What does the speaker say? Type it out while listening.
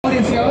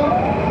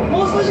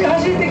少し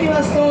走ってき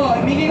ますと、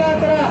右側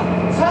から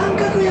三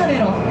角屋根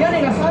が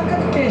三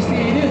角形して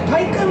いる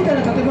体育館みたい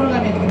な建物が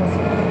見えてきます。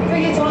ぜ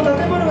ひその建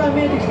物が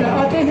見えてきた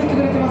ら、手振ってく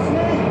れてます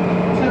ね。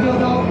先ほ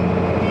ど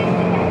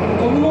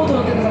ゴムボ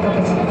ート乗ってた方た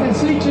ち、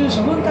水中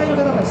処分隊の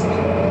方たち。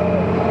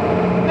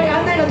はい、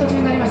案内の途中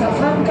になりました。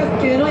三角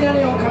形の屋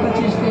根を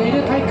形してい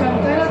る体育館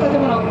みたいな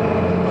建物、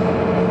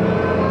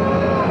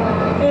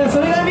そ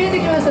れが見え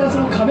てきましたら、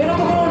その壁の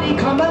ところに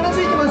看板が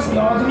ついてます。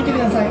よーく見てく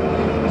ださい。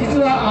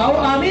実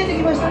は見えて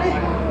きましたね。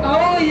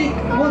青い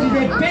文字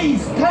でベイ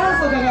スタ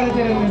ーズと書かれ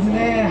てるんです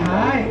ね。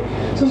はい。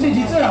そして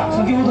実は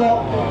先ほ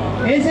ど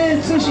衛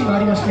星通信があ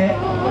りまして、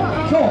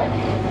今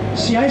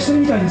日試合してる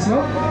みたいです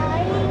よ。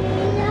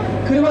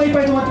車がいっ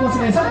ぱい止まってます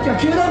ね。さっきは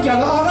球団機上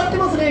がって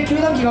ますね。球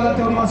団機が上がっ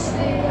ております。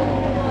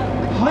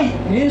はい、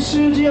練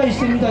習試合し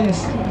てるみたいで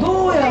す。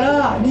どうや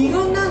ら2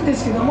軍なんで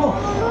すけども、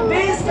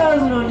ベイスター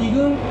ズの2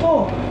軍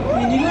と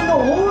2軍の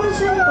オール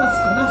先発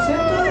かな、セン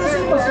トラル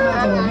先発か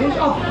なんかの練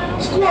習、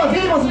スコア出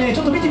てますね。ち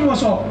ょっと見てみま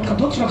しょう。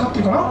どっちが勝って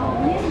るかな。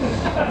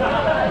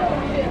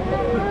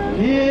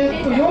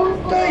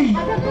4対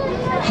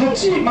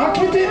8、負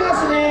けてま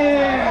すね。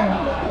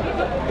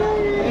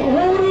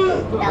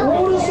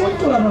オールセン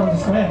トラルなんで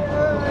すかね。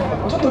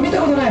ちょっと見た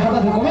ことない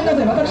旗でごめんな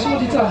さい。私も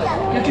実は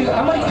野球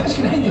あんまり詳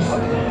しくないんです。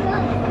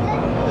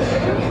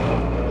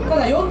た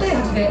だ4対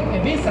8で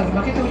ベイスターズ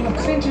負けております。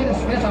苦戦中で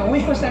す。皆さん応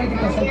援をしてあげて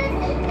ください。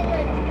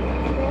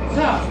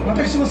さあ、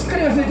私もすっか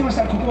り忘れてまし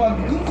た。ここは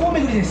軍港め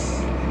ぐりで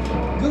す。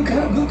軍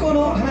港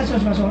の話を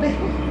しましょうね。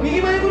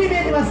右前に見え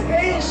てます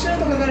演習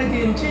と書かれて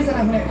いる小さ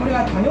な船、これ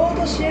は多用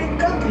途支援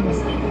艦と言いま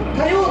す。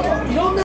多用途、いろんな